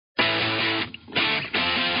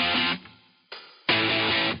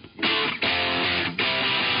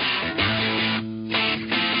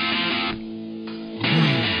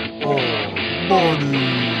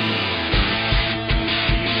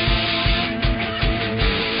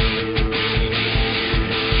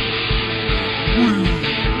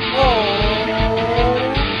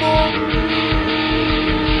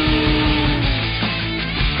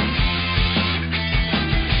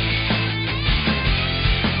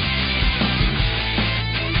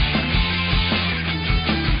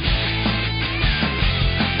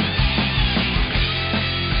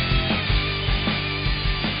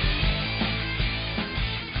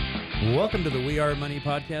Welcome to the We Are Money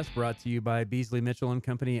podcast, brought to you by Beasley Mitchell and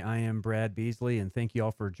Company. I am Brad Beasley, and thank you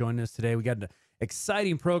all for joining us today. We got an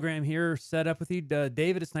exciting program here set up with you.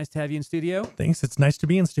 David, it's nice to have you in studio. Thanks. It's nice to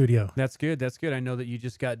be in studio. That's good. That's good. I know that you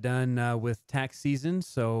just got done with tax season,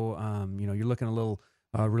 so you're looking a little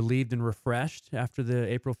relieved and refreshed after the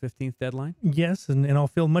April 15th deadline. Yes, and I'll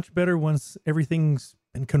feel much better once everything's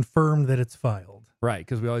been confirmed that it's filed. Right,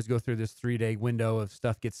 because we always go through this 3-day window of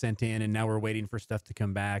stuff gets sent in, and now we're waiting for stuff to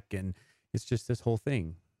come back, and it's just this whole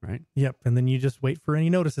thing, right? Yep, and then you just wait for any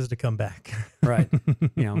notices to come back. Right.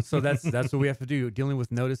 So that's what we have to do, dealing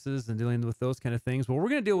with notices and dealing with those kind of things. Well, we're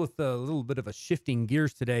going to deal with a little bit of a shifting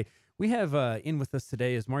gears today. We have in with us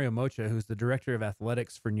today is Mario Mocha, who's the Director of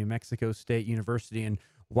Athletics for New Mexico State University and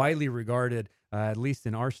widely regarded, at least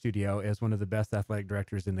in our studio, as one of the best athletic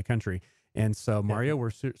directors in the country. And so, Mario,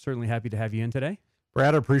 we're certainly happy to have you in today.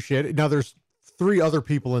 Brad, I appreciate it. Now, there's 3 other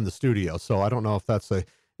people in the studio, so I don't know if that's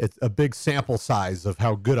it's a big sample size of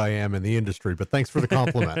how good I am in the industry, but thanks for the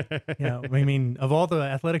compliment. Yeah, I mean, of all the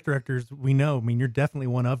athletic directors we know, I mean, you're definitely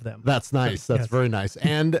one of them. That's nice. That's very nice.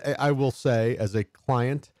 And I will say, as a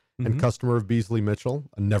client and customer of Beasley Mitchell,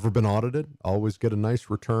 I've never been audited. Always get a nice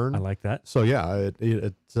return. I like that. So yeah,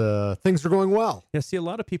 things are going well. Yeah. See, a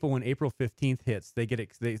lot of people when April 15th hits, they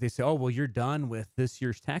say, "Oh, well, you're done with this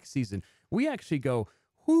year's tax season." We actually go,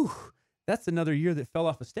 "Whew, that's another year that fell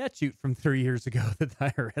off a statute from 3 years ago that the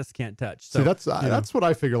IRS can't touch." So see, that's what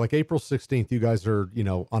I figure. Like April 16th, you guys are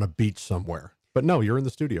on a beach somewhere. But no, you're in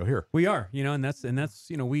the studio here. We are, and that's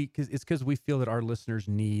because we feel that our listeners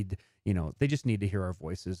need, they just need to hear our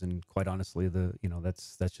voices, and quite honestly,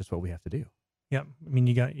 that's just what we have to do. Yeah, I mean,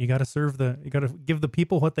 you got to you got to give the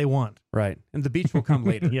people what they want. Right, and the beach will come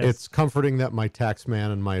later. Yes. It's comforting that my tax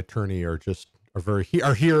man and my attorney are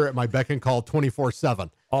here at my beck and call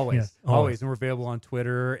 24/7. Always, Yes, always, and we're available on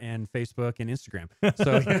Twitter and Facebook and Instagram.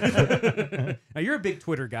 So now you're a big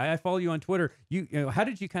Twitter guy. I follow you on Twitter. How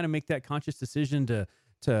did you kind of make that conscious decision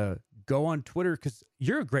to go on Twitter? Because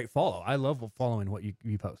you're a great follow. I love following what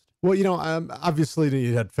you post. Well, obviously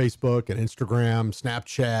you had Facebook and Instagram,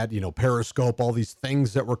 Snapchat, Periscope, all these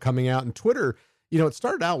things that were coming out, and Twitter. It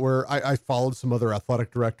started out where I followed some other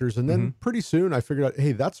athletic directors, and then pretty soon I figured out,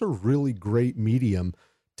 hey, that's a really great medium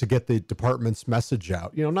to get the department's message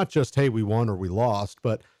out. Not just, hey, we won or we lost,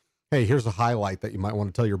 but hey, here's a highlight that you might want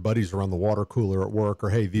to tell your buddies around the water cooler at work, or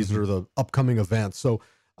hey, these are the upcoming events. So,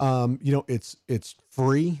 it's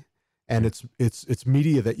free, and it's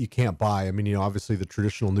media that you can't buy. I mean, obviously the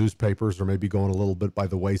traditional newspapers are maybe going a little bit by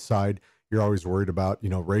the wayside. You're always worried about,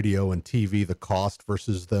 radio and TV, the cost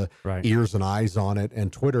versus the ears and eyes on it.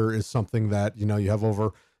 And Twitter is something that, you have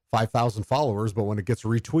over 5,000 followers, but when it gets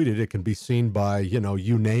retweeted, it can be seen by,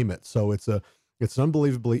 you name it. So it's an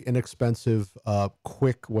unbelievably inexpensive,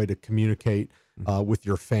 quick way to communicate with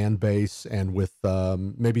your fan base and with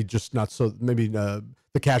maybe the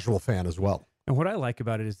casual fan as well. And what I like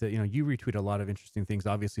about it is that, you retweet a lot of interesting things,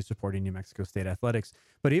 obviously supporting New Mexico State athletics,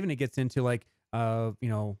 but even it gets into like,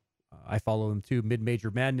 I follow them too,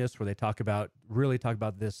 Mid-Major Madness, where they really talk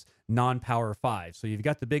about this non-Power 5. So you've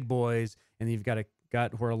got the big boys, and you've got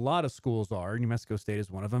where a lot of schools are. New Mexico State is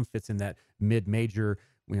one of them, fits in that mid-major,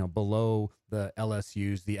 below the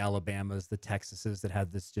LSUs, the Alabamas, the Texases that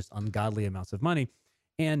have this just ungodly amounts of money.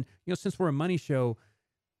 And, since we're a money show,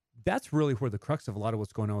 that's really where the crux of a lot of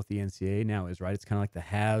what's going on with the NCAA now is, right? It's kind of like the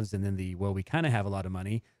haves and then we kind of have a lot of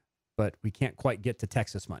money, but we can't quite get to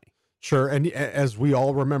Texas money. Sure, and as we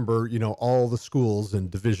all remember, all the schools in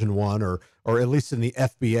Division I, or at least in the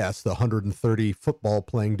FBS, the 130 football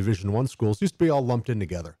playing Division I schools used to be all lumped in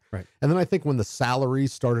together. Right. And then I think when the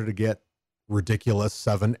salaries started to get ridiculous,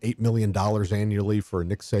 $7-8 million annually for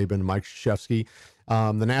Nick Saban, Mike Krzyzewski,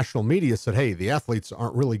 the national media said, hey, the athletes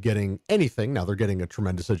aren't really getting anything. Now they're getting a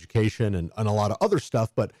tremendous education and a lot of other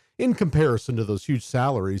stuff, but in comparison to those huge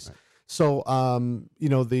salaries. Right. So,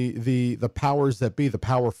 the powers that be, the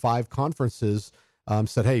Power 5 conferences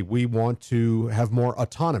said, hey, we want to have more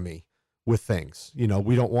autonomy with things. We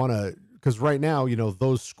don't want to, because right now,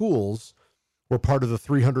 those schools were part of the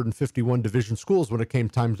 351 division schools when it came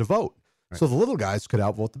time to vote. Right. So the little guys could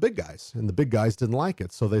outvote the big guys, and the big guys didn't like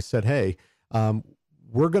it. So they said, hey,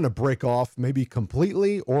 we're going to break off maybe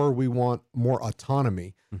completely, or we want more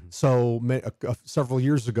autonomy. Mm-hmm. So several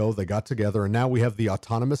years ago, they got together, and now we have the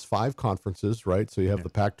autonomous 5 conferences, right? So you have the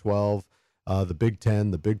Pac-12, the Big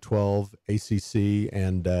 10, the Big 12, ACC,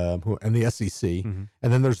 and the SEC. Mm-hmm.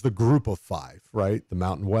 And then there's the group of 5, right? The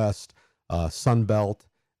Mountain West, Sun Belt,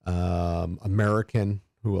 American.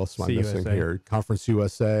 Who else am I missing here? Conference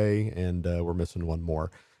USA, and we're missing one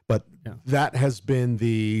more. But that has been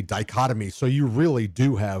the dichotomy. So you really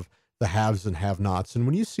do have the haves and have-nots. And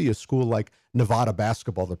when you see a school like Nevada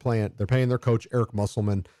basketball, they're paying their coach Eric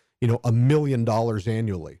Musselman, $1 million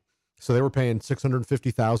annually. So they were paying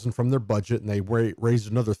 $650,000 from their budget, and they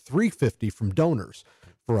raised another $350 from donors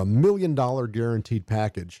for $1 million guaranteed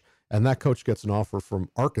package. And that coach gets an offer from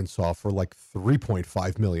Arkansas for like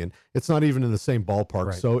 $3.5 million. It's not even in the same ballpark.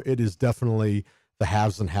 Right. So it is definitely the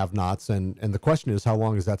haves and have-nots. And the question is, how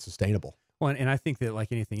long is that sustainable? Well, and I think that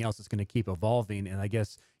like anything else, it's going to keep evolving. And I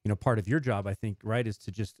guess, part of your job, I think, right, is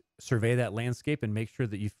to just survey that landscape and make sure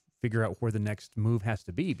that you figure out where the next move has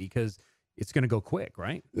to be, because it's going to go quick,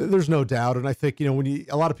 right? There's no doubt. And I think, when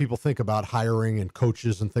a lot of people think about hiring and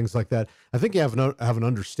coaches and things like that, I think you have an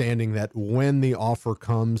understanding that when the offer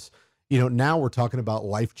comes, now we're talking about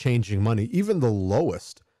life-changing money. Even the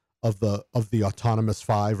lowest of the autonomous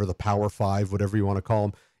five or the power five, whatever you want to call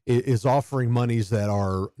them, is offering monies that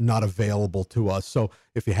are not available to us. So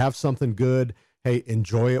if you have something good, hey,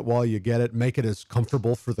 enjoy it while you get it. Make it as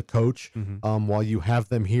comfortable for the coach while you have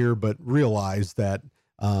them here, but realize that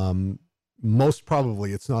most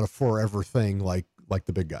probably it's not a forever thing like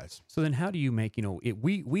the big guys. So then how do you make,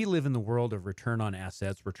 we live in the world of return on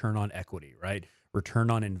assets, return on equity, right? Return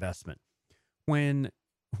on investment. When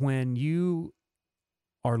you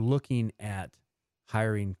are looking at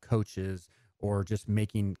hiring coaches or just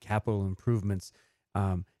making capital improvements,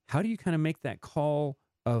 how do you kind of make that call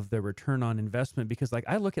of the return on investment? Because like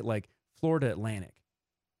I look at like Florida Atlantic,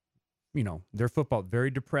 their football,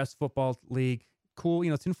 very depressed football league, cool,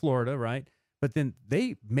 it's in Florida, right? But then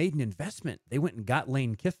they made an investment. They went and got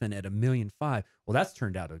Lane Kiffin at $1.5 million. Well, that's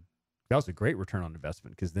turned out that was a great return on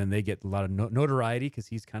investment, because then they get a lot of notoriety because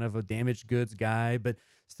he's kind of a damaged goods guy, but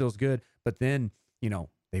still's good. But then,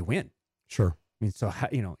 they win. Sure. I mean, so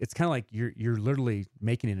it's kind of like you're literally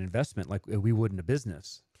making an investment like we would in a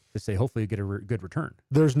business to say, hopefully you get a good return.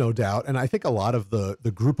 There's no doubt. And I think a lot of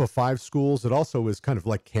the group of five schools, it also is kind of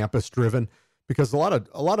like campus driven, because a lot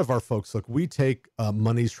of our folks, look, we take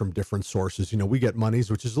monies from different sources. We get monies,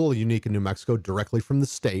 which is a little unique in New Mexico, directly from the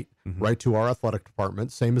state, right to our athletic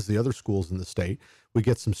department, same as the other schools in the state. We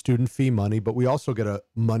get some student fee money, but we also get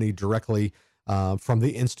money directly from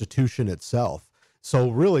the institution itself.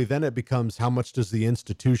 So really, then it becomes, how much does the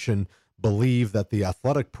institution believe that the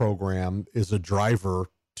athletic program is a driver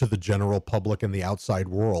to the general public and the outside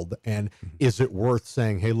world? And is it worth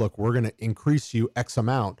saying, hey, look, we're going to increase you X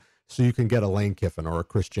amount so you can get a Lane Kiffin or a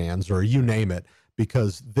Chris Jans or you name it,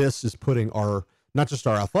 because this is putting not just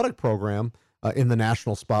our athletic program in the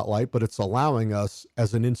national spotlight, but it's allowing us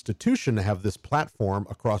as an institution to have this platform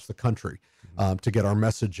across the country. To get our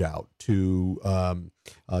message out, to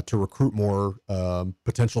recruit more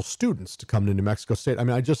potential students to come to New Mexico State. I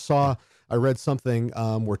mean, I read something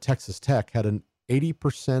where Texas Tech had an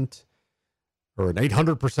 80% or an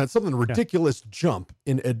 800%, something ridiculous jump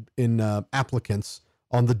in applicants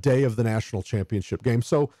on the day of the national championship game.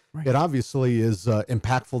 So it obviously is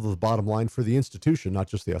impactful to the bottom line for the institution, not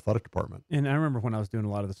just the athletic department. And I remember when I was doing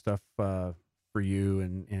a lot of the stuff for you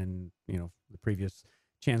and the previous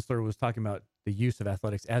chancellor was talking about the use of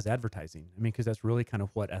athletics as advertising. I mean, because that's really kind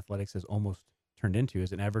of what athletics has almost turned into,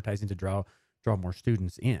 is an advertising to draw more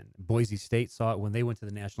students in. Boise State saw it when they went to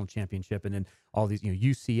the national championship, and then all these,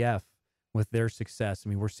 UCF with their success. I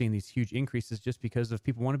mean, we're seeing these huge increases just because of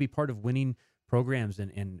people want to be part of winning programs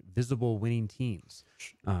and visible winning teams.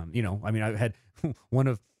 I mean, I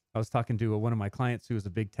was talking to one of my clients who was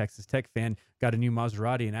a big Texas Tech fan, got a new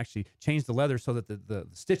Maserati and actually changed the leather so that the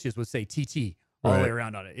stitches would say TT all the way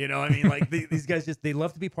around on it. I mean, like these guys they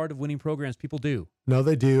love to be part of winning programs. People do. No,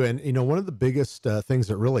 they do. And, one of the biggest things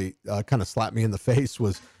that really kind of slapped me in the face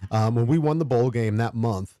was when we won the bowl game that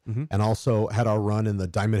month and also had our run in the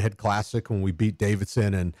Diamond Head Classic when we beat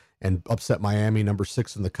Davidson and upset Miami, number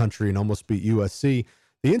 6 in the country, and almost beat USC.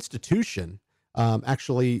 The institution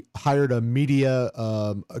actually hired a media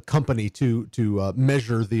company to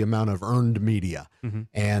measure the amount of earned media.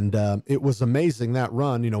 And it was amazing, that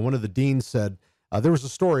run. One of the deans said, there was a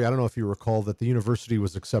story, I don't know if you recall, that the university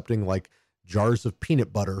was accepting like jars of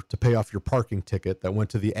peanut butter to pay off your parking ticket that went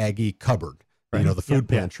to the Aggie cupboard, the food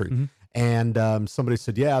pantry. And somebody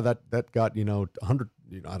said, yeah, that got, 100,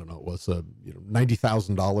 I don't know, it was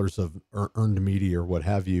 $90,000 of earned media or what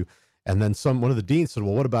have you. And then one of the deans said,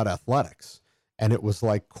 well, what about athletics? And it was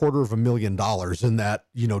like $250,000 in that,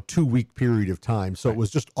 2-week period of time. So it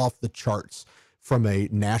was just off the charts from a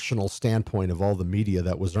national standpoint of all the media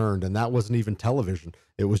that was earned. And that wasn't even television.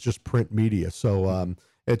 It was just print media. So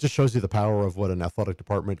it just shows you the power of what an athletic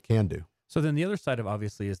department can do. So then the other side of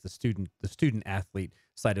obviously is the student athlete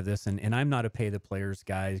side of this. And I'm not a pay the players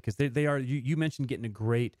guy, because they are, you mentioned getting a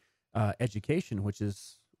great education, which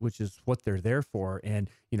is which is what they're there for. And,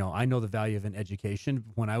 I know the value of an education.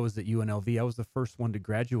 When I was at UNLV, I was the first one to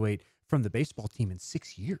graduate from the baseball team in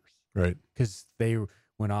 6 years. Right. Because they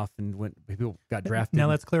went off and people got drafted. Now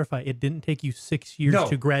let's clarify. It didn't take you 6 years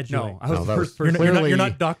to graduate. No, I was No, the that first was- person. You're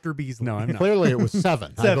not Dr. Beasley. No, I'm not. Clearly, it was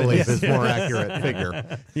 7. I 7, believe yes. is more accurate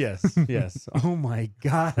figure. Yes, yes. Oh my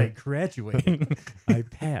God, I graduated. I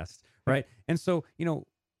passed. Right. And so,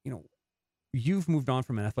 you've moved on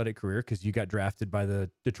from an athletic career because you got drafted by the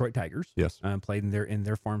Detroit Tigers. Yes. Played in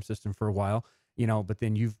their farm system for a while, but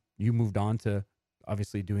then you moved on to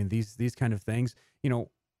obviously doing these kind of things.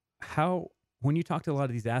 How, when you talk to a lot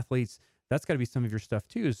of these athletes, that's got to be some of your stuff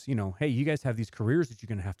too, is, hey, you guys have these careers that you're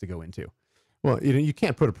going to have to go into. Well, you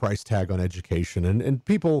can't put a price tag on education, and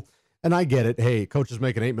people, and I get it. Hey, coach is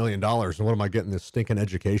making $8 million, and what am I getting, this stinking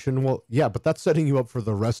education? Well, yeah, but that's setting you up for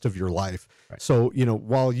the rest of your life. Right. So,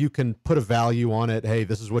 while you can put a value on it, hey,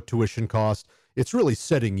 this is what tuition costs, it's really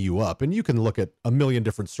setting you up. And you can look at a million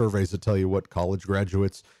different surveys that tell you what college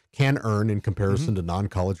graduates can earn in comparison to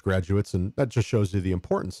non-college graduates, and that just shows you the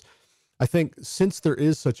importance. I think since there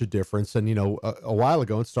is such a difference, and, a while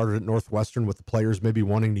ago it started at Northwestern with the players maybe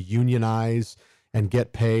wanting to unionize and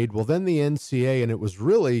get paid. Well, then the NCAA, and it was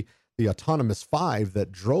really the Autonomous Five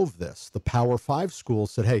that drove this. The Power Five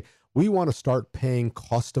schools said, hey, we want to start paying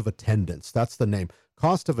cost of attendance. That's the name,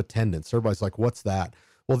 cost of attendance. Everybody's like, what's that?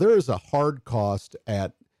 Well, there is a hard cost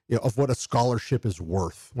of what a scholarship is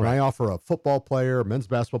worth. When I offer a football player, a men's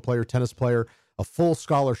basketball player, tennis player, a full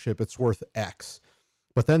scholarship, it's worth X.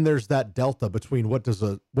 But then there's that delta between what does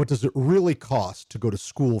it really cost to go to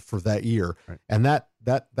school for that year, right. and that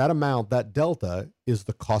amount, that delta, is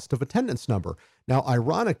the cost of attendance number. Now,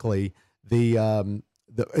 ironically,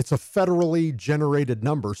 it's a federally generated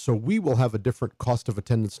number, so we will have a different cost of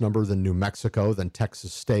attendance number than New Mexico, than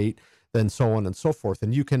Texas State, than so on and so forth.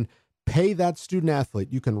 And you can pay that student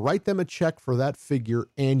athlete, you can write them a check for that figure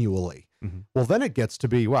annually. Mm-hmm. Well, then it gets to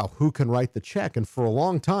be, wow, who can write the check? And for a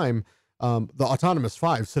long time, the Autonomous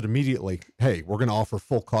Five said immediately, hey, we're going to offer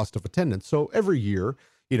full cost of attendance. So every year,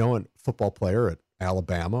 a football player at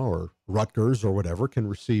Alabama or Rutgers or whatever can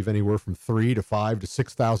receive anywhere from $3,000 to $5,000 to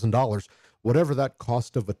 $6,000, whatever that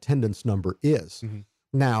cost of attendance number is. Mm-hmm.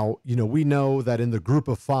 Now, we know that in the group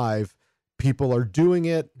of 5, people are doing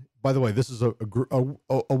it. By the way, this is a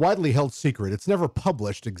widely held secret. It's never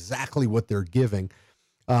published exactly what they're giving.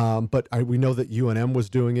 But we know that UNM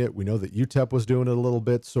was doing it. We know that UTEP was doing it a little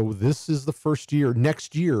bit. So this is the first year.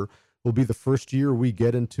 Next year will be the first year we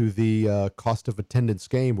get into the cost of attendance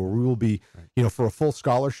game, where we will be, for a full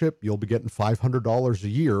scholarship, you'll be getting $500 a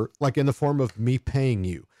year, like in the form of me paying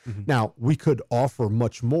you. Mm-hmm. Now, we could offer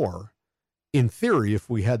much more in theory if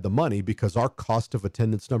we had the money, because our cost of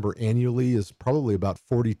attendance number annually is probably about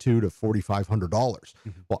 $4,200 to $4,500. Mm-hmm.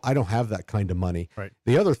 Well, I don't have that kind of money. Right.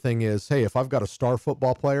 The other thing is, hey, if I've got a star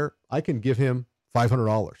football player, I can give him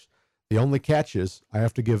 $500. The only catch is I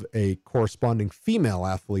have to give a corresponding female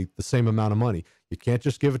athlete the same amount of money. You can't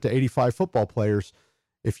just give it to 85 football players.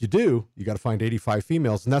 If you do, you got to find 85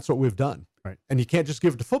 females, and that's what we've done. Right. And you can't just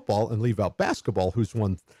give it to football and leave out basketball, who's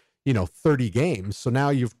won 30 games. So now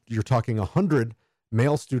you're talking 100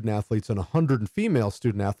 male student athletes and 100 female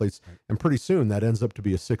student athletes. Right. And pretty soon that ends up to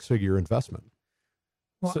be a 6-figure investment.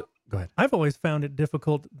 Well, So, go ahead. I've always found it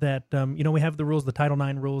difficult that, we have the rules, the Title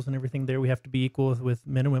IX rules and everything there. We have to be equal with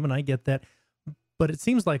men and women. I get that. But it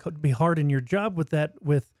seems like it would be hard in your job with that,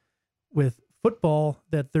 with football,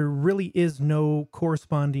 that there really is no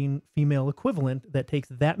corresponding female equivalent that takes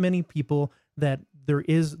that many people, that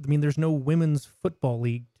there's no women's football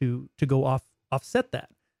league to go offset that.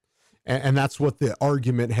 And that's what the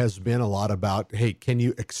argument has been a lot about. Hey, can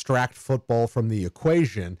you extract football from the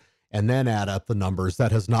equation and then add up the numbers?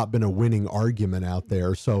 That has not been a winning argument out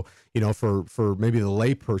there. So, for maybe the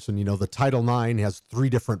layperson, the Title IX has 3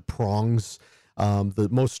 different prongs. The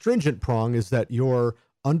most stringent prong is that your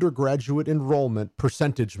undergraduate enrollment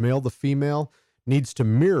percentage, male to female, needs to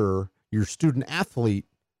mirror your student athlete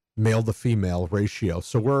male to female ratio.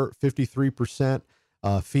 So we're 53%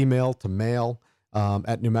 female to male.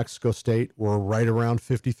 At New Mexico State, we're right around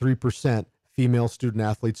 53% female student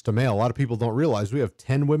athletes to male. A lot of people don't realize we have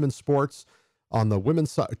 10 women's sports on the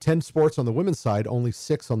women's side, 10 sports on the women's side, only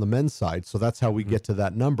 6 on the men's side. So that's how we get to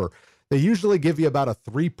that number. They usually give you about a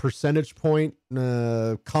 3 percentage point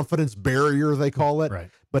confidence barrier, they call it. Right.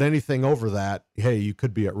 But anything over that, hey, you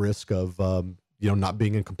could be at risk of not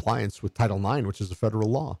being in compliance with Title IX, which is a federal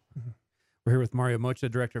law. We're here with Mario Mocha,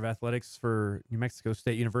 Director of Athletics for New Mexico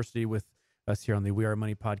State University, with us here on the We Are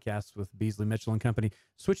Money podcast with Beasley Mitchell and Company.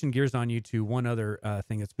 Switching gears on you to one other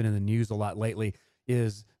thing that's been in the news a lot lately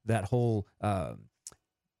is that whole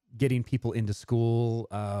getting people into school,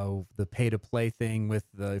 the pay to play thing with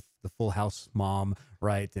the Full House mom,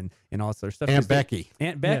 right, and all this other stuff. Aunt Becky.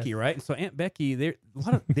 Aunt Becky, Yes. right? And so Aunt Becky,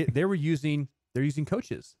 they were using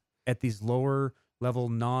coaches at these lower level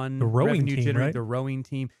non-revenue team, generating, right? the rowing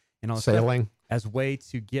team, and all this stuff Sailing. as way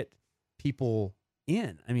to get people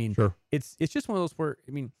in. I mean, Sure. it's just one of those where,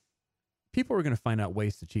 I mean, people are going to find out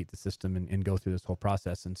ways to cheat the system and go through this whole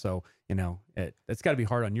process. And so, it's got to be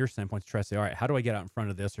hard on your standpoint to try to say, all right, how do I get out in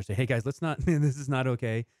front of this? Or say, hey guys, let's not, this is not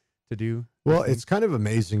okay to do. Well, it's kind of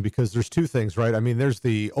amazing because there's two things, right? I mean, there's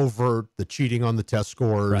the overt, the cheating on the test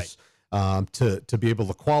scores, to be able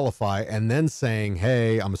to qualify, and then saying,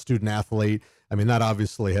 hey, I'm a student athlete. I mean, that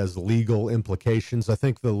obviously has legal implications. I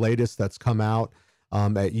think the latest that's come out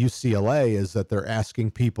at UCLA is that they're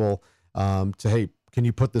asking people to, hey, can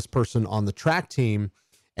you put this person on the track team?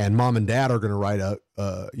 And mom and dad are going to write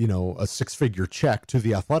a six-figure check to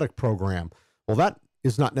the athletic program. Well, that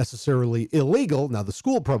is not necessarily illegal. Now, the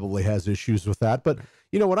school probably has issues with that, but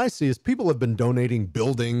what I see is people have been donating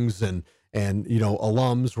buildings and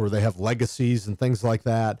alums where they have legacies and things like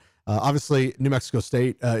that. Obviously, New Mexico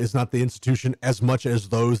State is not the institution as much as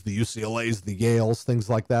those, the UCLAs, the Yales, things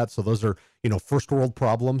like that. So those are, first world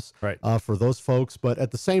problems Right. For those folks. But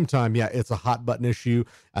at the same time, yeah, it's a hot button issue.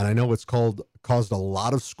 And I know it's caused a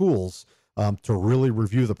lot of schools to really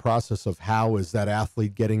review the process of how is that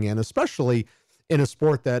athlete getting in, especially in a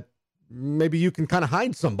sport that maybe you can kind of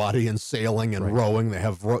hide somebody in sailing and Right. rowing. They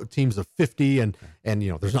have teams of 50 and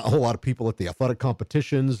there's not a whole lot of people at the athletic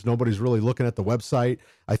competitions. Nobody's really looking at the website.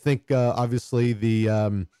 I think obviously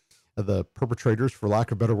the perpetrators, for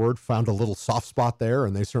lack of a better word, found a little soft spot there,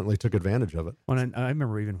 and they certainly took advantage of it. When I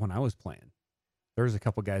remember even when I was playing, there was a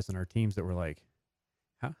couple guys in our teams that were like,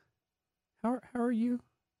 how are you?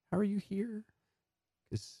 How are you here?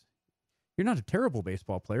 Because you're not a terrible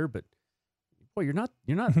baseball player, but boy, you're not,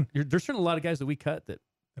 there's certainly a lot of guys that we cut that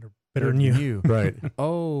Better than you. Right.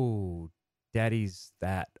 Oh, daddy's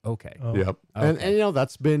that. Okay. Oh. Yep. And Okay.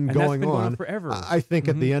 that's been And going that's been on forever. I think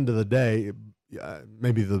at the end of the day,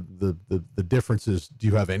 maybe the difference is, do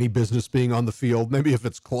you have any business being on the field? Maybe if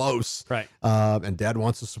it's close, Right. and dad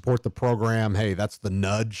wants to support the program, hey, that's the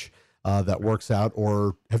nudge that works out.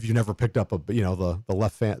 Or have you never picked up the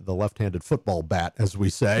left-handed football bat, as we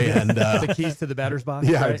say, and The keys to the batter's box.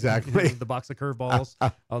 Yeah, right? exactly. The box of curveballs,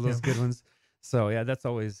 all those good ones. So yeah, that's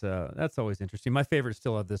always interesting. My favorite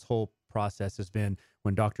still of this whole process has been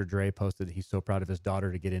when Dr. Dre posted that he's so proud of his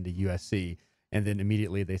daughter to get into USC. And then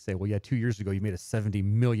immediately they say, well, yeah, 2 years ago, you made a $70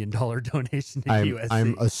 million donation to USC.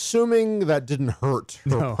 I'm assuming that didn't hurt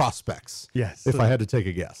her No. prospects. Yes. If I had to take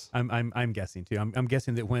a guess. I'm guessing too. I'm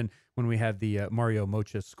guessing that when we have the Mario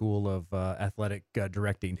Mocha School of Athletic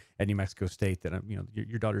Directing at New Mexico State, that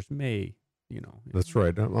your daughters may, That's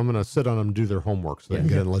right. I'm going to sit on them and do their homework so they can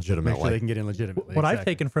get in make legitimately. sure they can get in legitimately. What I've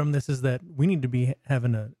Exactly. taken from this is that we need to be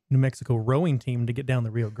having a New Mexico rowing team to get down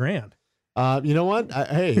the Rio Grande. You know what?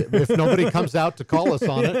 Hey, if nobody comes out to call us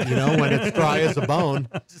on it, when it's dry as a bone,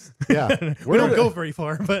 yeah, We don't go very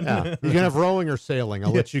far, but Yeah, you can have rowing or sailing.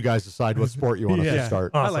 I'll let you guys decide what sport you want us to Yeah.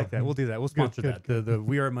 start. I Awesome. like that. We'll do that. We'll sponsor good, that. The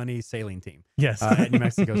We Are Money sailing team yes. at New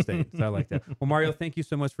Mexico State. So I like that. Well, Mario, thank you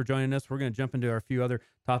so much for joining us. We're going to jump into our few other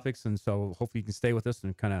topics, and so hopefully you can stay with us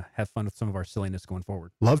and kind of have fun with some of our silliness going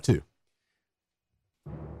forward. Love to.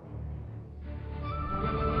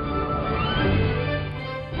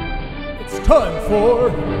 It's time for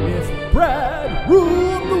If Brad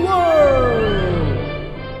Ruled the World!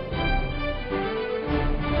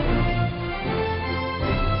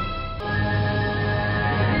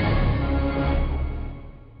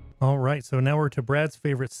 All right. So now we're to Brad's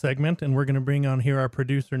favorite segment, and we're going to bring on here our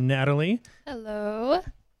producer, Natalie. Hello.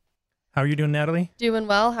 How are you doing, Natalie? Doing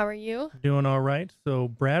well. How are you? Doing all right. So,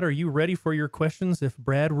 Brad, are you ready for your questions? If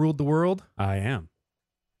Brad ruled the world? I am.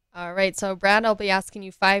 All right. So, Brad, I'll be asking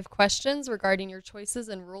you 5 questions regarding your choices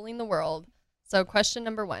in ruling the world. So, question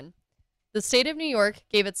number 1. The state of New York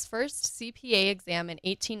gave its first CPA exam in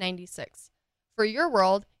 1896. For your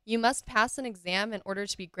world, you must pass an exam in order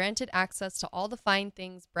to be granted access to all the fine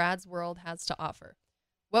things Brad's world has to offer.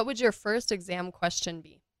 What would your first exam question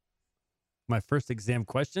be? My first exam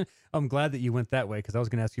question. I'm glad that you went that way because I was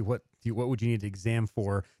going to ask you what would you need an exam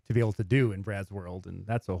for to be able to do in Brad's world, and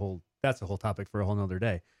that's a whole topic for a whole nother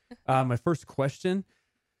day. My first question.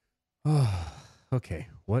 Oh, okay.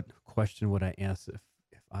 What question would I ask if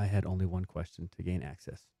I had only one question to gain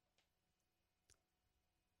access?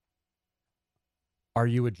 Are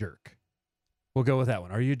you a jerk? We'll go with that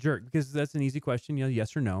one. Are you a jerk? Because that's an easy question.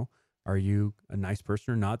 Yes or no. Are you a nice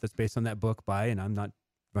person or not? That's based on that book by, and I'm not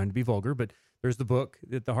trying to be vulgar, but there's the book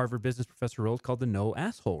that the Harvard business professor wrote called the No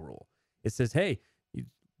Asshole Rule. It says, hey,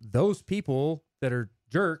 those people that are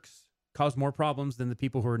jerks cause more problems than the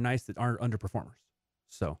people who are nice that aren't underperformers.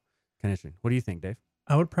 So kind of interesting. What do you think, Dave?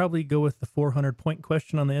 I would probably go with the 400-point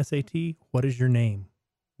question on the SAT. What is your name?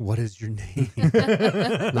 What is your name?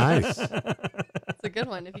 Nice. It's a good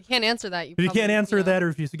one. If you can't answer that, If you can't answer that, or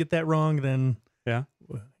if you get that wrong, then Yeah.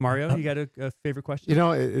 Mario, you got a favorite question? You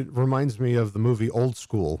know, it reminds me of the movie Old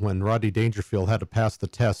School when Rodney Dangerfield had to pass the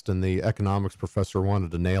test and the economics professor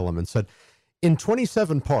wanted to nail him and said, in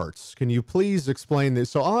 27 parts, can you please explain this?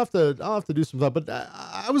 So I'll have to do some thought, but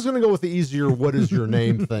I was going to go with the easier "what is your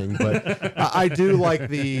name" thing, but I do like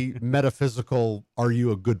the metaphysical "are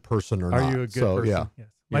you a good person or not?" Are you a good so, person? Yeah. yes.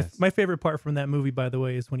 Yes. My favorite part from that movie, by the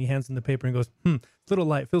way, is when he hands in the paper and goes, it's a little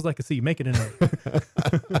light, feels like a C, make it an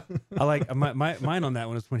A. I like mine on that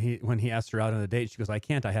one is when he asked her out on a date. She goes, "I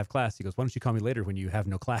can't. I have class." He goes, "Why don't you call me later when you have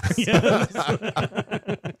no class?" Yes.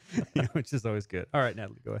 Which is always good. All right,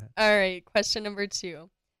 Natalie, go ahead. All right, question number 2.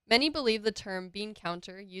 Many believe the term bean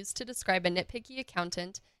counter, used to describe a nitpicky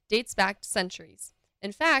accountant, dates back centuries.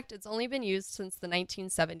 In fact, it's only been used since the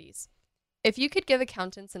 1970s. If you could give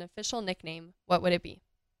accountants an official nickname, what would it be?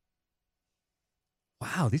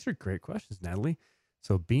 Wow, these are great questions, Natalie.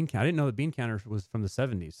 So bean count. I didn't know that bean counter was from the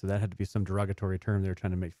 70s, so that had to be some derogatory term they were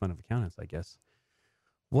trying to make fun of accountants, I guess.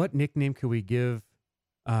 What nickname could we give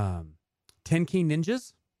 10 Key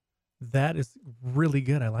Ninjas? That is really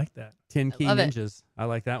good. I like that. 10 Key love it. Ninjas. I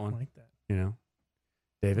like that I one. like that. You know,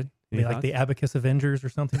 David? Maybe like the Abacus Avengers or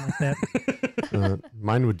something like that.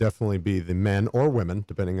 Mine would definitely be the men or women,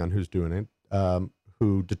 depending on who's doing it,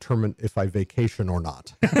 who determine if I vacation or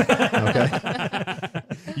not. Okay,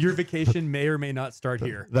 Your vacation may or may not start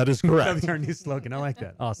here. that is That'll correct. be our new slogan. I like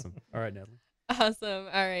that. Awesome. All right, Natalie. Awesome.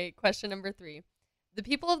 All right, question number 3. The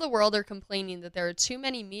people of the world are complaining that there are too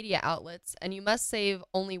many media outlets and you must save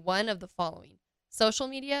only one of the following: social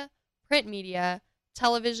media, print media,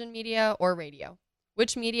 television media, or radio.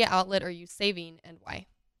 Which media outlet are you saving and why?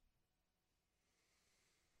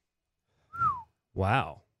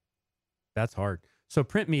 Wow. That's hard. So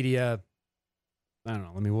print media, I don't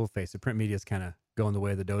know. I mean, we'll face it. Print media is kind of going the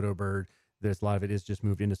way of the dodo bird. There's a lot of it is just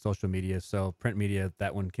moved into social media. So print media,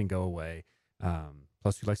 that one can go away.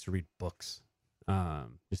 Plus, who likes to read books?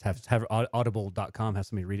 Just have audible.com have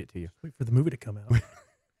somebody read it to you. Wait for the movie to come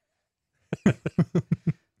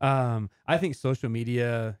out. I think social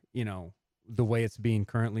media, you know, the way it's being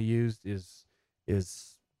currently used is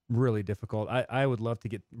really difficult. I would love to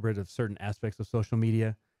get rid of certain aspects of social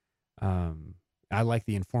media. I like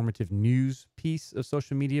the informative news piece of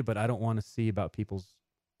social media, but I don't want to see about people's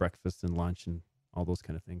breakfast and lunch and all those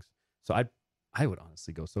kind of things. So I would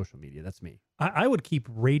honestly go social media. That's me. I would keep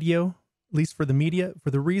radio, at least for the media, for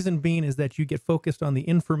the reason being is that you get focused on the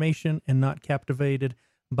information and not captivated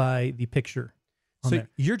by the picture. So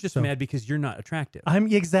you're just So- mad because you're not attractive. I'm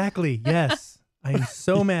exactly, yes. I am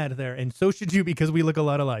so mad there. And so should you because we look a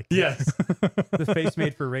lot alike. Yes. The face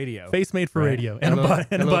made for radio. Face made for Right. radio and Hello- a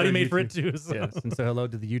hello body to made for it YouTube. too. So. Yes. And so hello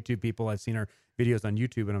to the YouTube people. I've seen our videos on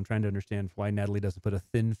YouTube and I'm trying to understand why Natalie doesn't put a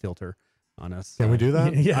thin filter on us. Can we do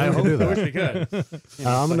that? Yeah, I we can can do I wish that. we could. You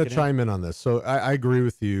know, I'm suck going it to in. chime in on this. So I agree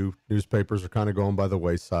with you. Newspapers are kind of going by the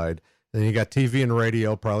wayside. Then you got TV and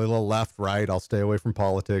radio, probably a little left, right. I'll stay away from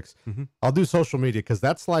politics. Mhm. I'll do social media because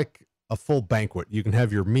that's like a full banquet. You can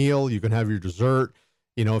have your meal, you can have your dessert.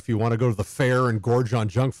 You know, if you want to go to the fair and gorge on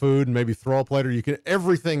junk food and maybe throw up later, you can.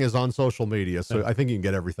 Everything is on social media, so Yeah. I think you can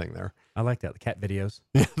get everything there. I like that. The cat videos.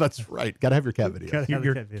 Yeah, that's right. Got to have your cat video. Gotta have the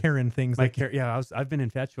Your cat videos. Karen things. My Like, I've been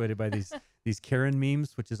infatuated by these Karen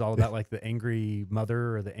memes, which is all about like the angry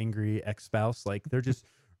mother or the angry ex-spouse. Like they're just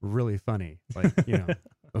really funny. Like, you know,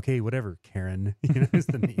 okay, whatever, Karen. You know, it's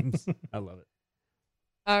the memes. I love it.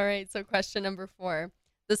 All right, so question number 4.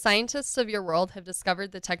 The scientists of your world have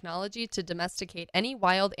discovered the technology to domesticate any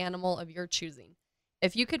wild animal of your choosing.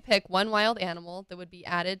 If you could pick one wild animal that would be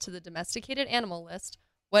added to the domesticated animal list,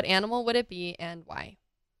 what animal would it be and why?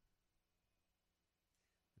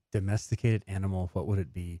 Domesticated animal, what would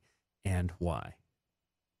it be and why?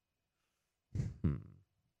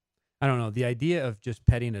 I don't know. The idea of just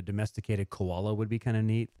petting a domesticated koala would be kind of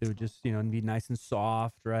neat. It would just, you know, be nice and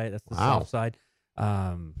soft, right? That's the Wow. soft side.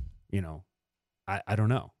 You know, I don't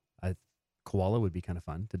know. Koala would be kind of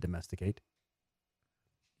fun to domesticate.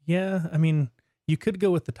 yeah, I mean, you could go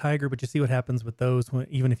with the tiger, but you see what happens with those. When,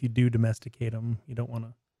 even if you do domesticate them, you don't want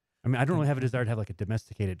to. I mean, I don't really have a desire to have like a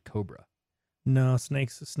domesticated cobra. No,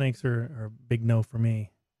 snakes are a big no for me.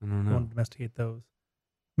 I don't I know. want to domesticate those.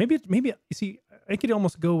 Maybe you see, I could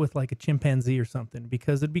almost go with like a chimpanzee or something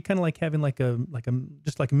because it'd be kind of like having like a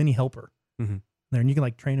just like a mini helper Mhm. there, and you can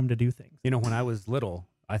like train them to do things. You know, when I was little,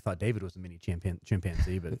 I thought David was a mini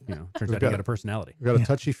chimpanzee, but turns out got he got a personality. We got a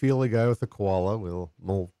touchy-feely guy with a koala.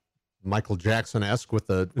 We'll Michael Jackson-esque with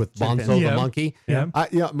Bonzo Yeah. the monkey. Yeah.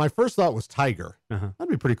 My first thought was tiger. Uh-huh. That'd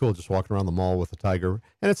be pretty cool, just walking around the mall with a tiger.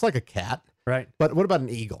 And it's like a cat. Right? But what about an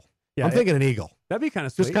eagle? Yeah, I'm thinking an eagle. That'd be kind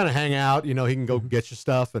of sweet. Just kind of hang out. He can go get you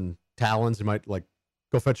stuff, and talons. He might like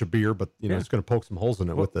go fetch a beer, but Yeah. it's going to poke some holes in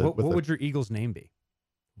it What with the. would your eagle's name be?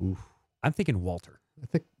 Oof. I'm thinking Walter. I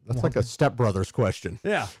think that's like a Step Brothers question.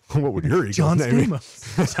 Yeah. What would your eagle's John name be?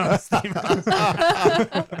 Stamos.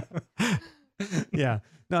 Yeah.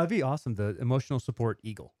 No, it'd be awesome. The emotional support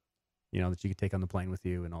eagle, that you could take on the plane with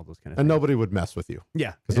you and all those kind of And things. nobody would mess with you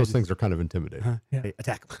Yeah. because those things are kind of intimidating. Huh? Yeah. Hey,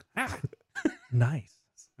 attack. Ah. Nice.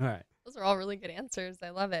 All right. Those are all really good answers. I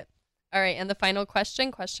love it. All right. And the final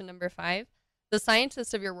question number 5. The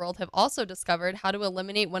scientists of your world have also discovered how to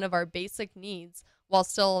eliminate one of our basic needs while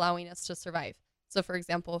still allowing us to survive. So, for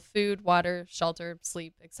example, food, water, shelter,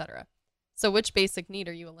 sleep, etc. So which basic need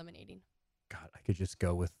are you eliminating? God, I could just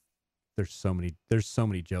go with there's so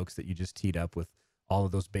many jokes that you just teed up with all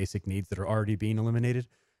of those basic needs that are already being eliminated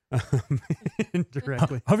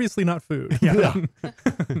indirectly. Obviously not food. Yeah.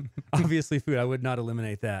 Obviously food. I would not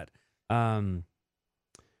eliminate that.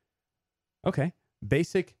 Okay.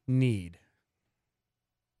 Basic need.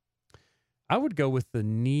 I would go with the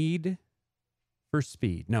need for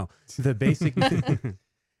speed. No, the basic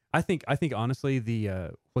I think honestly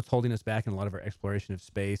the what's holding us back in a lot of our exploration of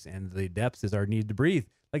space and the depths is our need to breathe.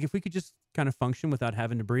 Like if we could just kind of function without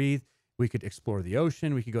having to breathe, we could explore the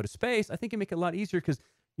ocean, we could go to space. I think it'd make it a lot easier because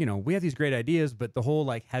we have these great ideas, but the whole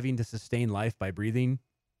like having to sustain life by breathing,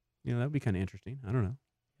 that would be kind of interesting. I don't know.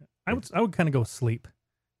 I would kind of go sleep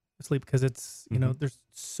because it's there's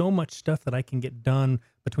so much stuff that I can get done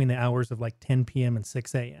between the hours of like 10 p.m. and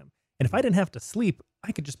 6 a.m. And if I didn't have to sleep,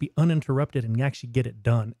 I could just be uninterrupted and actually get it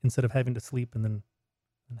done instead of having to sleep and then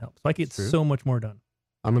help. So I could get True. so much more done.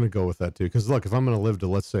 I'm going to go with that too. Because look, if I'm going to live to,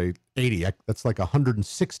 let's say 80, that's like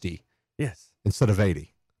 160 Yes, instead of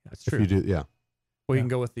 80. that's If true. you do, yeah. Well, you Yeah. can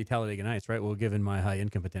go with the Talladega Nights, right? Well, given my high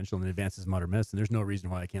income potential and advances in modern medicine, there's no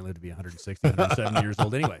reason why I can't live to be 160, 170 years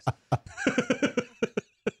old anyways.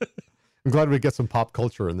 I'm glad we get some pop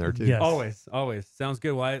culture in there too. Yes. Always. Sounds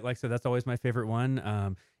good. Well, like I said, that's always my favorite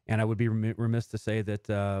one. And I would be remiss to say that,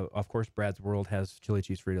 of course, Brad's World has chili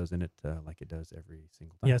cheese Fritos in it like it does every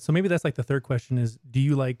single time. Yeah. So maybe that's like the third question is, do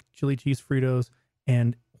you like chili cheese Fritos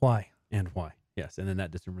and why? And why? Yes. And then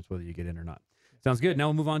that determines whether you get in or not. Sounds good. Now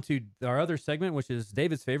we'll move on to our other segment, which is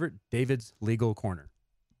David's favorite, David's Legal Corner.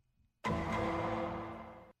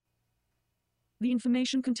 The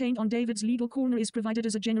information contained on David's Legal Corner is provided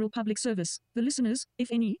as a general public service. The listeners,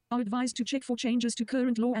 if any, are advised to check for changes to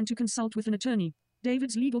current law and to consult with an attorney.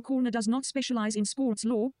 David's Legal Corner does not specialize in sports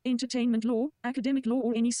law, entertainment law, academic law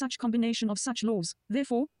or any such combination of such laws.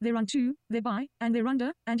 Therefore, thereunto, thereby, and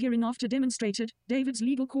thereunder, and hereinafter demonstrated, David's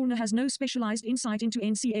Legal Corner has no specialized insight into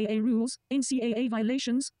NCAA rules, NCAA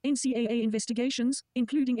violations, NCAA investigations,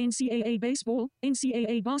 including NCAA baseball,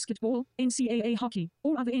 NCAA basketball, NCAA hockey,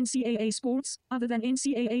 or other NCAA sports, other than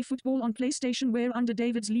NCAA football on PlayStation, where under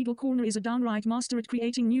David's Legal Corner is a downright master at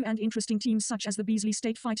creating new and interesting teams such as the Beasley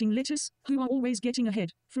State Fighting Lettuce, who are always getting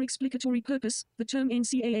ahead. For explicatory purpose, the term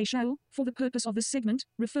NCAA shall, for the purpose of this segment,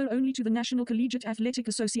 refer only to the National Collegiate Athletic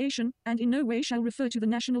Association, and in no way shall refer to the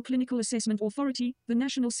National Clinical Assessment Authority, the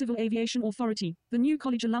National Civil Aviation Authority, the New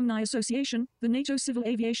College Alumni Association, the NATO Civil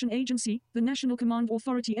Aviation Agency, the National Command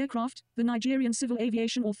Authority Aircraft, the Nigerian Civil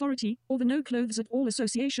Aviation Authority, or the No Clothes at All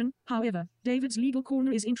Association. However, David's Legal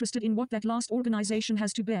Corner is interested in what that last organization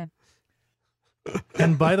has to bear.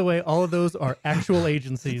 And by the way, all of those are actual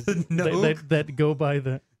agencies that go by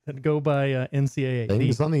NCAA.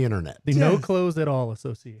 Things on the internet. The No Clothes at All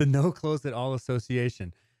Association. The No Clothes at All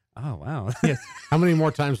Association. Oh, wow. Yes. How many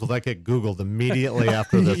more times will that get Googled immediately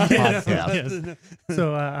after this podcast? Yes.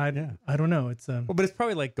 So I don't know. It's Well, but it's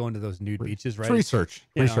probably like going to those nude beaches, right? It's research.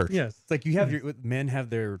 You know, Research. yes. It's like you have men have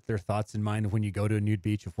their thoughts in mind when you go to a nude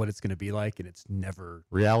beach of what it's going to be like, and it's never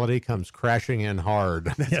Reality comes crashing in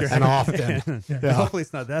hard and often. Yeah. Hopefully,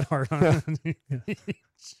 it's not that hard on a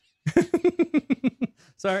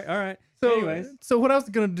Sorry. All right. So Anyways, so what I was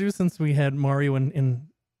gonna do since we had Mario in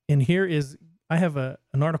here is I have an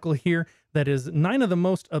article here that is 9 of the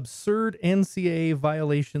most absurd NCAA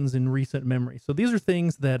violations in recent memory. So these are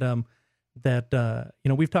things that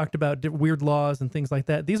we've talked about weird laws and things like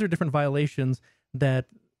that. These are different violations that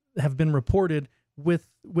have been reported with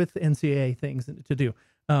NCAA things to do.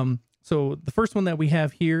 So the first one that we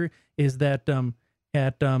have here is that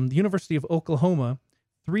at the University of Oklahoma,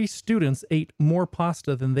 3 students ate more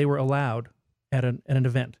pasta than they were allowed at an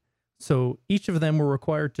event. So each of them were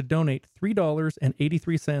required to donate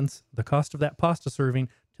 $3.83, the cost of that pasta serving,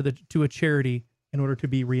 to a charity in order to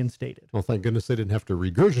be reinstated. Well, thank goodness they didn't have to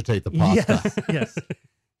regurgitate the pasta.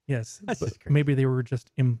 Yes. That's But just crazy. maybe they were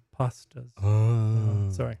just impastas. Oh.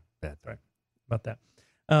 Sorry Bad. about that.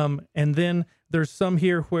 And then there's some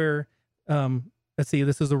here where, let's see,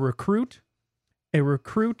 this is a recruit. A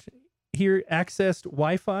recruit here accessed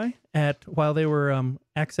Wi-Fi while they were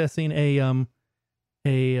accessing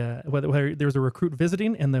where there was a recruit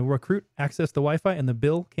visiting, and the recruit accessed the Wi-Fi, and the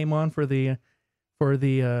bill came on for the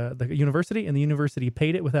university, and the university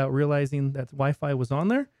paid it without realizing that Wi-Fi was on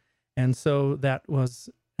there, and so that was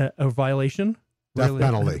a violation. Death Really?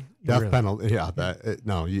 penalty. Death Really? penalty. Yeah.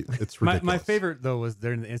 It's ridiculous. My favorite though was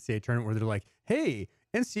during the NCAA tournament where they're like, "Hey,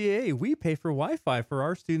 NCAA, we pay for Wi-Fi for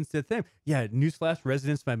our students at them." Yeah, newsflash: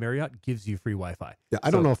 Residence by Marriott gives you free Wi-Fi. Yeah, I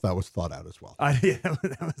don't know if that was thought out as well. Yeah,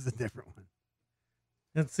 that was a different one.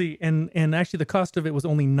 Let's see, and actually the cost of it was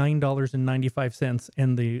only $9.95,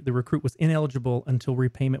 and the recruit was ineligible until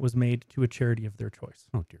repayment was made to a charity of their choice.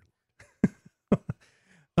 Oh dear.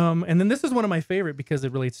 And then this is one of my favorite because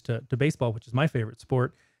it relates to baseball, which is my favorite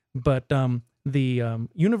sport. But the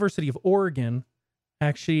University of Oregon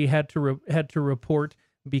actually had to report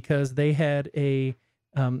because they had the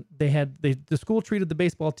school treated the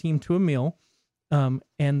baseball team to a meal,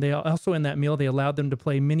 and they also in that meal they allowed them to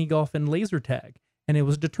play mini golf and laser tag, and it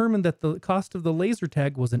was determined that the cost of the laser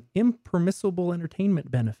tag was an impermissible entertainment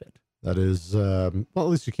benefit. That is, well, at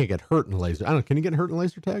least you can't get hurt in laser. I don't know. Can you get hurt in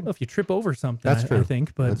laser tag? Well, if you trip over something, That's I true.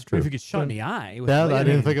 think, but That's Or true. if you get shot in the eye. With Yeah, laser, I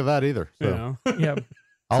didn't think of that either. So You know? yeah.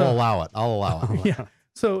 I'll So- allow it. I'll allow it. Yeah.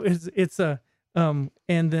 So it's a and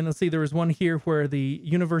then let's see, there was one here where the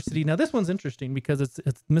university. Now this one's interesting because it's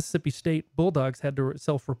Mississippi State Bulldogs had to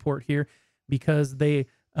self-report here because they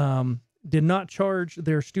did not charge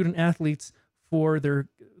their student athletes for their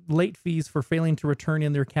late fees for failing to return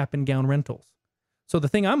in their cap and gown rentals. So the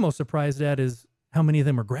thing I'm most surprised at is how many of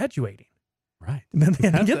them are graduating. Right. And then they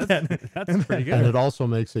had to get That's that. pretty And good. it also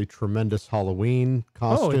makes a tremendous Halloween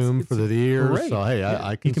costume it's for the year. great. So hey, Yeah.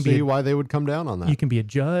 I You can can be see a- why they would come down on that. You can be a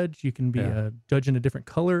judge. You can be Yeah. a judge in a different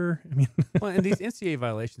color. I mean, Well, and these NCAA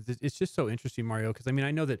violations, it's just so interesting, Mario, because I mean,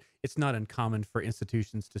 I know that it's not uncommon for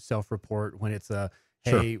institutions to self-report when it's Sure.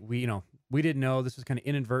 hey, we didn't know, this was kind of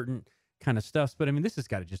inadvertent kind of stuff, but I mean, this has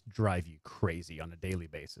got to just drive you crazy on a daily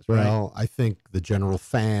basis, right? Well, I think the general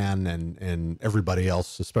fan and everybody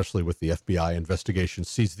else, especially with the FBI investigation,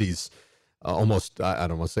 sees these almost, I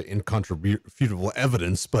don't want to say incontrovertible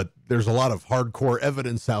evidence, but there's a lot of hardcore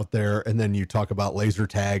evidence out there. And then you talk about laser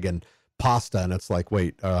tag and pasta, and it's like,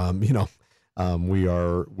 wait, we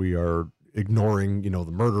are ignoring, the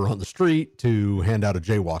murder on the street to hand out a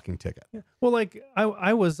jaywalking ticket. well, like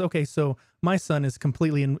I was okay. So my son is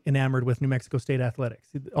completely enamored with New Mexico State athletics.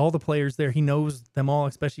 All the players there, he knows them all,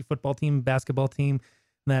 especially football team, basketball team.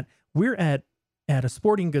 That we're at a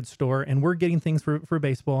sporting goods store and we're getting things for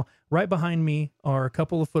baseball. Right behind me are a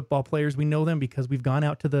couple of football players. We know them because we've gone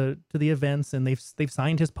out to the events and they've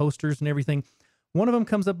signed his posters and everything. One of them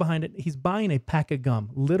comes up behind it. He's buying a pack of gum,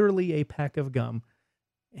 literally a pack of gum.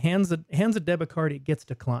 Hands a debit card. It gets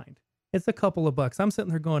declined. It's a couple of bucks. I'm sitting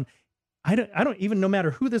there going, I don't even, no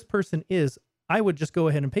matter who this person is, I would just go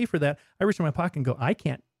ahead and pay for that. I reach in my pocket and go, I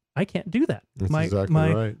can't do that. That's exactly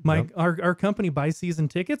right. Yep. Our company buys season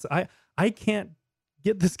tickets. I can't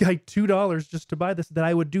get this guy $2 just to buy this that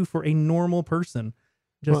I would do for a normal person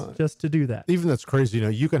just to do that. Even that's crazy.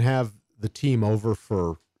 You can have the team over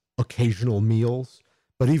for occasional meals,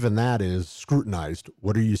 but even that is scrutinized.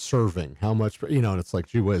 What are you serving? How much? And it's like,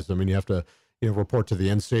 gee whiz. I mean, you have to, report to the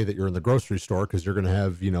NCAA that you're in the grocery store because you're going to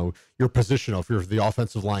have, your position. If you're the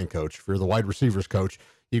offensive line coach, if you're the wide receivers coach,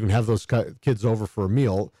 you can have those kids over for a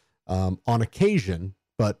meal on occasion.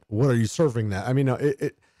 But what are you serving that? I mean,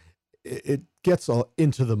 it gets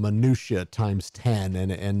into the minutia times 10.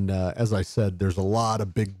 And as I said, there's a lot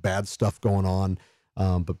of big bad stuff going on.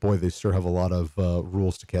 But boy, they sure have a lot of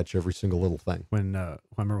rules to catch every single little thing. When I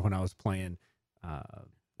remember when I was playing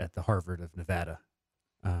at the Harvard of Nevada,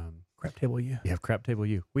 Crap table, yeah. you have Crap Table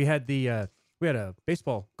U. We had a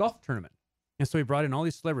baseball golf tournament, and so we brought in all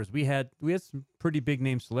these celebrities. We had some pretty big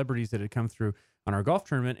name celebrities that had come through on our golf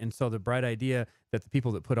tournament, and so the bright idea that the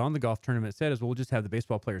people that put on the golf tournament said is, well, we'll just have the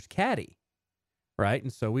baseball players caddy, right?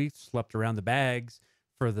 And so we slept around the bags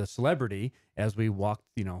for the celebrity as we walked,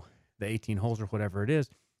 the 18 holes or whatever it is.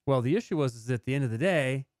 Well, the issue is at the end of the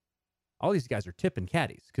day, all these guys are tipping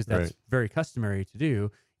caddies because that's Right. very customary to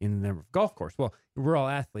do in the golf course. Well, we're all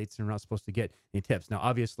athletes and we're not supposed to get any tips. Now,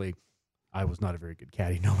 obviously, I was not a very good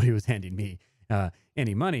caddy. Nobody was handing me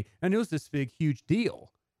any money. And it was this big, huge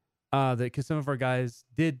deal that because some of our guys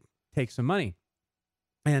did take some money.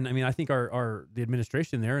 And I mean, I think the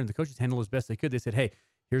administration there and the coaches handled as best they could. They said, hey,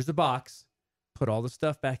 here's the box, put all the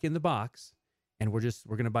stuff back in the box, and we're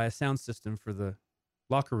going to buy a sound system for the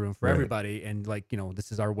locker room for Right. everybody. And like,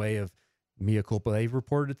 this is our way of mea culpa. They've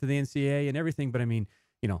reported it to the NCAA and everything. But I mean,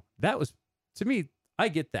 that was, to me, I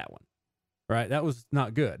get that one, right? That was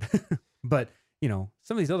not good. But,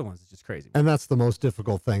 some of these other ones is just crazy. And that's the most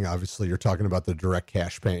difficult thing. Obviously, you're talking about the direct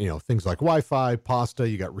cash payment, things like Wi-Fi, pasta,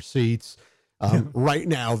 you got receipts. Right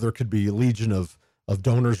now, there could be a legion of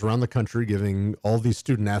donors around the country giving all these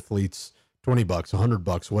student athletes $20,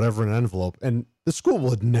 $100, whatever, in an envelope. And the school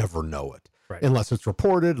would never know it Right. unless it's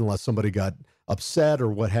reported, unless somebody got upset or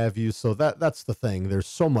what have you. So that's the thing. There's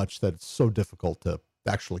so much that it's so difficult to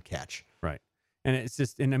actually catch. Right. And it's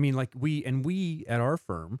just, and I mean, like we at our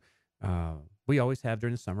firm, we always have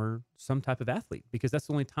during the summer some type of athlete, because that's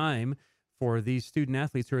the only time for these student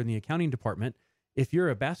athletes who are in the accounting department. If you're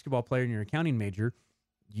a basketball player and you're an accounting major,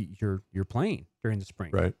 you're playing during the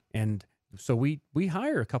spring. Right. And so we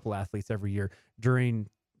hire a couple athletes every year during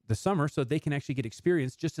the summer so they can actually get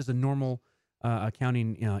experience just as a normal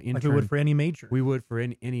accounting intern. Like we would for any major. We would for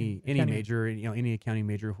any Accounting. major, any accounting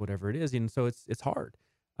major, whatever it is. And so it's hard.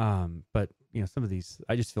 But some of these,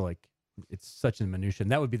 I just feel like it's such a minutia.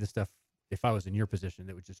 And that would be the stuff, if I was in your position,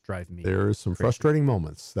 that would just drive me. There is some crazy. frustrating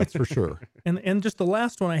moments, that's for sure. And just the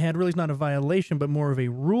last one I had really is not a violation, but more of a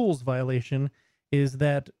rules violation, is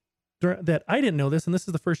that I didn't know this, and this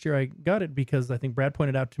is the first year I got it because I think Brad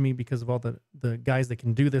pointed out to me, because of all the guys that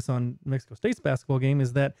can do this on Mexico State's basketball game,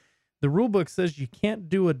 is that the rule book says you can't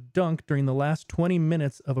do a dunk during the last 20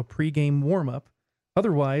 minutes of a pregame warm-up.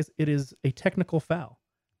 Otherwise, it is a technical foul.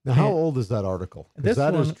 Now, how And old is that article? 'Cause this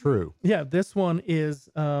that is one- true. Yeah, this one is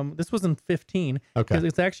this was in 15. Okay. Because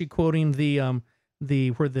it's actually quoting the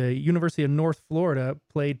where the University of North Florida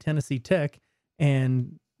played Tennessee Tech,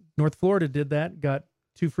 and North Florida did that, got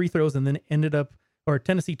 2 free throws, and then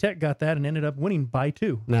Tennessee Tech got that and ended up winning by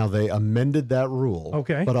 2. Now, they amended that rule.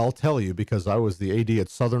 Okay. But I'll tell you, because I was the AD at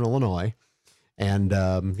Southern Illinois, and,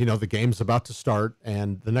 the game's about to start,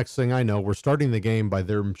 and the next thing I know, we're starting the game by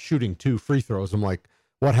them shooting 2 free throws. I'm like,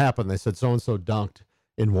 what happened? They said so-and-so dunked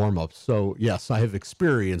in warm-ups. So, yes, I have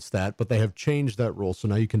experienced that, but they have changed that rule, so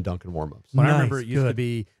now you can dunk in warm-ups. But I Nice, remember it used to good.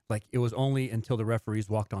 be like it was only until the referees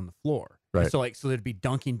walked on the floor. Right. And so there'd be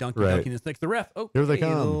dunking. Right. It's like the ref. Oh, Here they hey,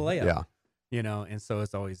 come. layup. Yeah. And so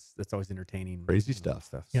it's always entertaining. Crazy stuff.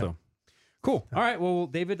 Yeah. So cool. All right. Well,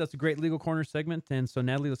 David, that's a great legal corner segment. And so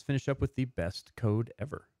Natalie, let's finish up with the best code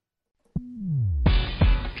ever.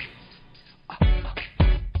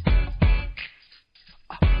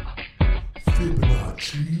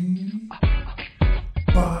 Fibonacci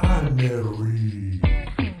binary,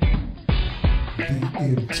 the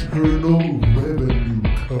Internal Revenue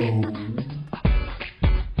Code.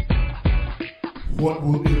 What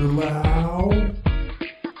will it allow?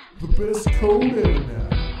 The best code ever now.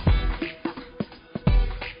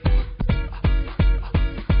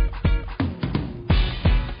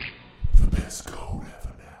 The best code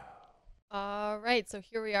ever now. All right, so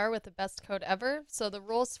here we are with the best code ever. So the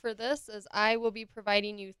rules for this is I will be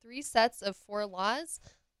providing you 3 sets of 4 laws.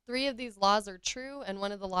 3 of these laws are true, and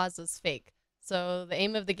 1 of the laws is fake. So the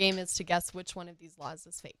aim of the game is to guess which one of these laws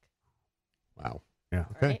is fake. Wow. Yeah.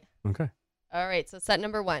 All right? Okay. All right, so set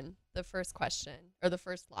number 1, the first question, or the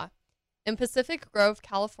first law. In Pacific Grove,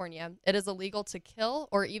 California, it is illegal to kill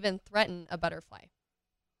or even threaten a butterfly.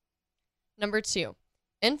 Number 2,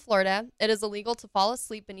 in Florida, it is illegal to fall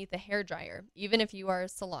asleep beneath a hairdryer, even if you are a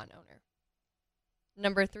salon owner.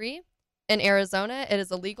 Number 3, in Arizona, it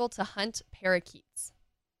is illegal to hunt parakeets.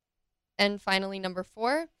 And finally, number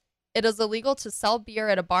 4, it is illegal to sell beer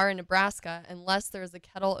at a bar in Nebraska unless there is a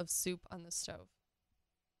kettle of soup on the stove.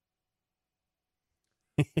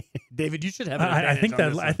 David, you should have. An I think advantage on that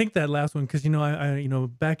this I think that last one, because I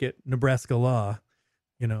back at Nebraska law,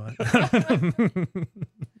 they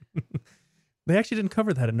actually didn't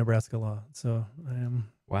cover that in Nebraska law. So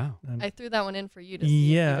Wow. I threw that one in for you to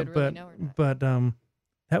see if you would really know or not. but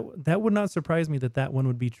that would not surprise me that one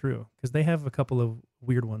would be true, because they have a couple of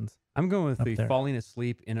weird ones. I'm going with Up the there. falling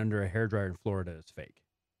asleep in under a hairdryer in Florida is fake.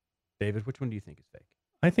 David, which one do you think is fake?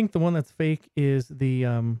 I think the one that's fake is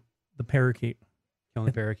the parakeet. Killing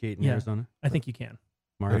a parakeet in Yeah. Arizona? I think you can.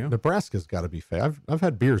 Mario? Nebraska's got to be fake. I've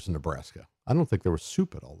had beers in Nebraska. I don't think there was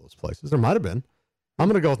soup at all those places. There might have been. I'm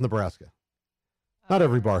going to go with Nebraska. Not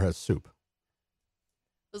every bar has soup.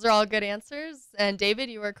 Those are all good answers. And David,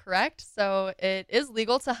 you were correct. So it is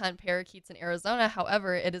legal to hunt parakeets in Arizona.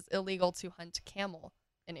 However, it is illegal to hunt camel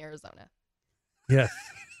in Arizona. Yes.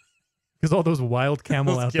 Because all those wild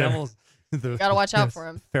camel Those out camels. The Got to watch out Yes. for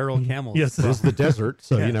him. feral camels. Yes. It is the desert,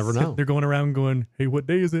 so you Yes. never know. They're going around going, "Hey, what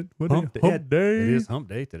day is it? What Hump day? day. Hump day." It is hump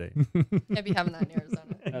day today. Can't be having that in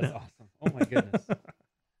Arizona. That's awesome. Oh my goodness.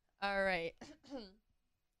 All right.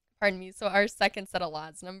 Pardon me. So our second set of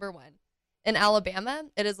laws. Number 1. In Alabama,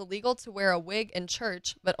 it is illegal to wear a wig in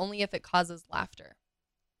church, but only if it causes laughter.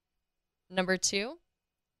 Number 2.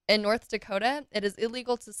 In North Dakota, it is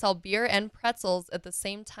illegal to sell beer and pretzels at the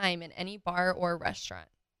same time in any bar or restaurant.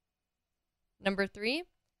 Number 3.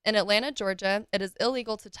 In Atlanta, Georgia, it is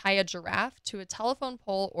illegal to tie a giraffe to a telephone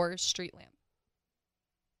pole or street lamp.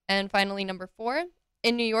 And finally, number 4.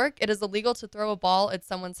 In New York, it is illegal to throw a ball at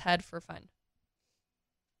someone's head for fun.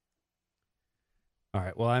 All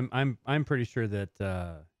right. Well, I'm pretty sure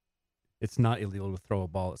that it's not illegal to throw a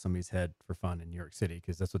ball at somebody's head for fun in New York City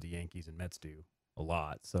because that's what the Yankees and Mets do a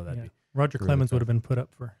lot. So that'd Yeah. be. Roger really Clemens would tough. have been put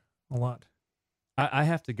up for a lot. I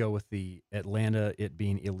have to go with the Atlanta. It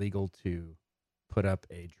being illegal to put up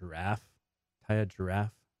tie a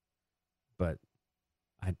giraffe, but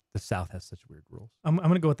the South has such weird rules. I'm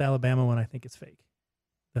going to go with the Alabama one. I think it's fake.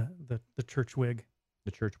 The church wig.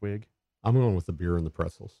 The church wig. I'm going with the beer and the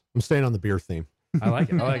pretzels. I'm staying on the beer theme. I like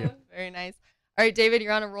it. I like it. Very nice. All right, David,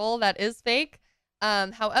 you're on a roll. That is fake.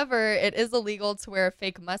 However, it is illegal to wear a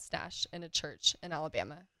fake mustache in a church in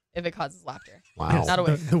Alabama if it causes laughter. Wow. Not a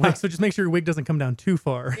wig. The wig. So just make sure your wig doesn't come down too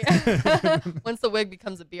far. Yeah. Once the wig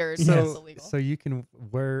becomes a beard, it's illegal. So you can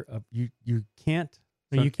wear you can't.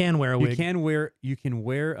 So you can wear a wig. You can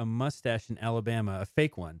wear a mustache in Alabama, a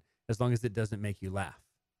fake one, as long as it doesn't make you laugh.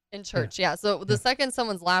 In church, yeah. So the second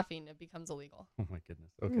someone's laughing, it becomes illegal. Oh my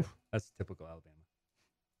goodness. Okay, that's typical Alabama.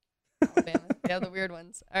 Alabama. Yeah, the weird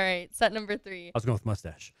ones. All right, set number 3. I was going with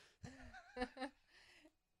mustache.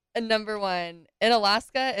 And number 1, in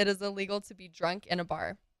Alaska, it is illegal to be drunk in a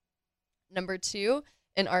bar. Number 2,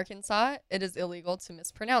 in Arkansas, it is illegal to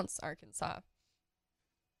mispronounce Arkansas.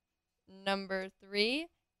 Number 3,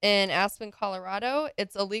 in Aspen, Colorado,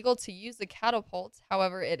 it's illegal to use a catapult.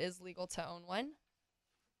 However, it is legal to own one.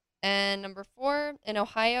 And number 4, in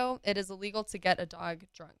Ohio, it is illegal to get a dog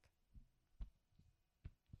drunk.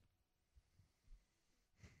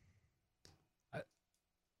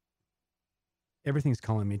 Everything's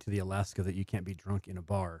calling me to the Alaska that you can't be drunk in a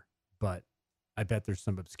bar, but I bet there's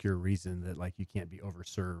some obscure reason that like you can't be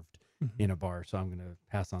overserved in a bar. So I'm going to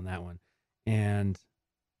pass on that one. And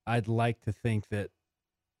I'd like to think that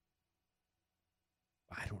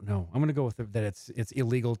I don't know. I'm going to go with that. It's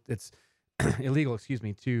illegal. It's illegal. Excuse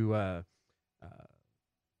me, to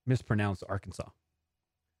mispronounce Arkansas.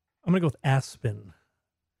 I'm going to go with Aspen.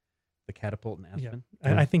 The catapult in Aspen.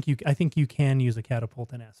 Yeah. I think you can use a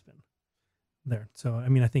catapult in Aspen. There. So I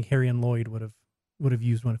mean, I think Harry and Lloyd would have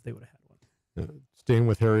used one if they would have had one. Staying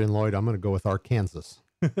with Harry and Lloyd, I'm going to go with Arkansas.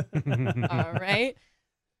 All right.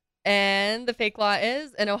 And the fake law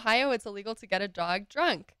is, in Ohio, it's illegal to get a dog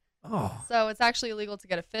drunk. Oh, So it's actually illegal to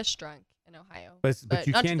get a fish drunk in Ohio. But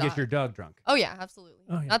you not can your get your dog drunk. Oh, yeah, absolutely.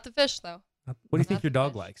 Oh, yeah. Not the fish, though. What do you think Not your the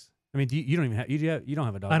dog fish. likes? I mean, you don't even have you don't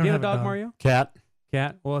have a dog. I don't do you have have a a dog, dog. Mario? Cat.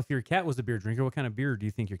 Cat. Well, if your cat was a beer drinker, what kind of beer do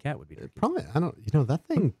you think your cat would be drinking? Probably, I don't, that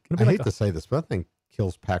thing, It'd I be hate like to say this, but that thing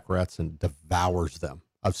kills pack rats and devours them.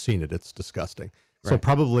 I've seen it. It's disgusting. So Right.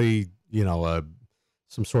 probably,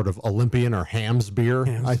 some sort of Olympian or Hams beer,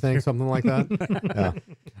 Hamm's I think, beer. something like that. Yeah.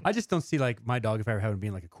 I just don't see like my dog if I ever had him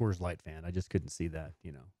being like a Coors Light fan. I just couldn't see that.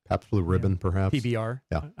 Pabst Blue Ribbon, perhaps. PBR.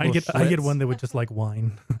 Yeah. I get Schlitz. one that would just like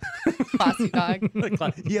wine. Classy dog.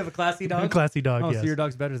 You have a classy dog. Classy dog. Oh, yes. so your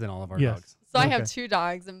dog's better than all of our Yes. dogs. So I have Okay. 2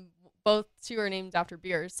 dogs, and two are named after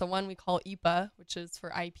beers. So one we call IPA, which is for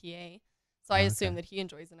IPA. So I assume that he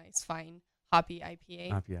enjoys a nice, fine, hoppy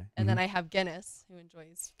IPA. IPA. And then I have Guinness, who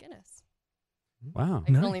enjoys Guinness. Wow. I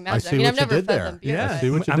can Nice. only I imagine. see I've what you never did fed there. them beer. Yeah. but- I see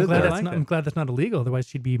what you I'm did glad there. that's not. I'm glad that's not illegal. Otherwise,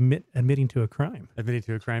 she'd be admitting to a crime. Admitted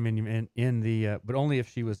to a crime in the, but only if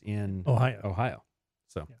she was in Ohio.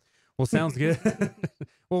 So, Yeah. well, sounds good.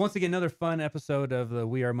 Well, once again, another fun episode of the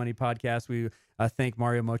We Are Money podcast. We thank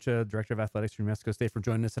Mario Mocha, Director of Athletics from New Mexico State, for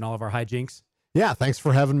joining us in all of our hijinks. Yeah, thanks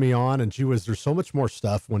for having me on. And gee whiz, there's so much more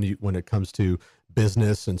stuff when it comes to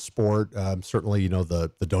business and sport. Certainly,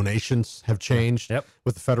 the donations have changed Yep.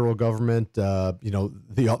 with the federal government.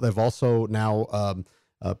 They've also now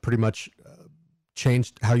pretty much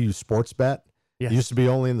changed how you sports bet. Yes. It used to be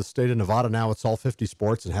only in the state of Nevada. Now it's all 50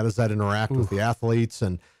 sports. And how does that interact with the athletes?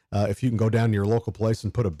 And if you can go down to your local place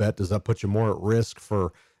and put a bet, does that put you more at risk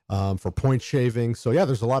for point shaving? So yeah,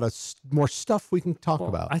 there's a lot of more stuff we can talk Well,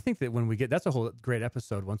 about. I think that when we get, that's a whole great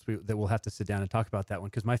episode that we'll have to sit down and talk about that one.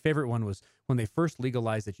 Because my favorite one was when they first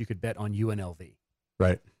legalized that you could bet on UNLV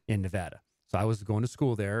Right. in Nevada. So I was going to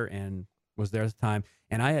school there and was there at the time.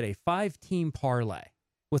 And I had a 5-team parlay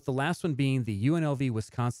with the last one being the UNLV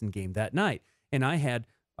Wisconsin game that night. And I had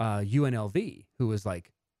UNLV, who was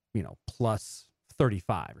like, plus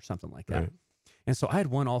 35 or something like that. Right. And so I had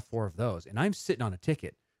won all 4 of those. And I'm sitting on a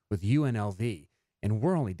ticket with UNLV, and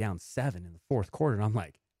we're only down 7 in the fourth quarter. And I'm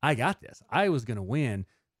like, I got this. I was going to win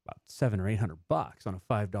about $700 or $800 on a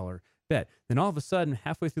 $5 bet. Then all of a sudden,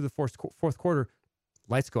 halfway through the fourth quarter,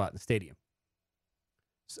 lights go out in the stadium.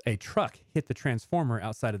 A truck hit the transformer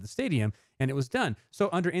outside of the stadium, and it was done. So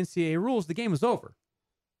under NCAA rules, the game was over.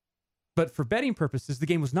 But for betting purposes, the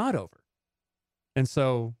game was not over. And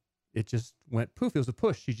so it just went poof. It was a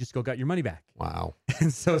push. You just got your money back. Wow.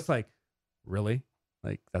 And so it's like, really?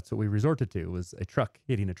 Like, that's what we resorted to, was a truck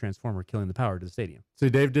hitting a transformer, killing the power to the stadium. See,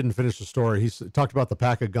 Dave didn't finish the story. He talked about the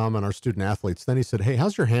pack of gum and our student athletes. Then he said, hey,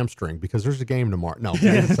 how's your hamstring? Because there's a game tomorrow. No, he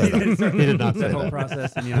didn't say that. He did not say That whole that.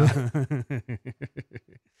 process. And,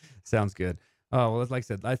 sounds good. Oh, well, like I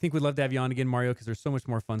said, I think we'd love to have you on again, Mario, because there's so much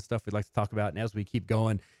more fun stuff we'd like to talk about. And as we keep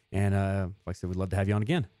going, and like I said, we'd love to have you on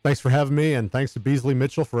again. Thanks for having me, and thanks to Beasley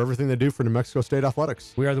Mitchell for everything they do for New Mexico State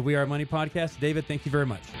Athletics. We are the We Are Money podcast. David, thank you very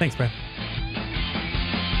much. Thanks, Brad.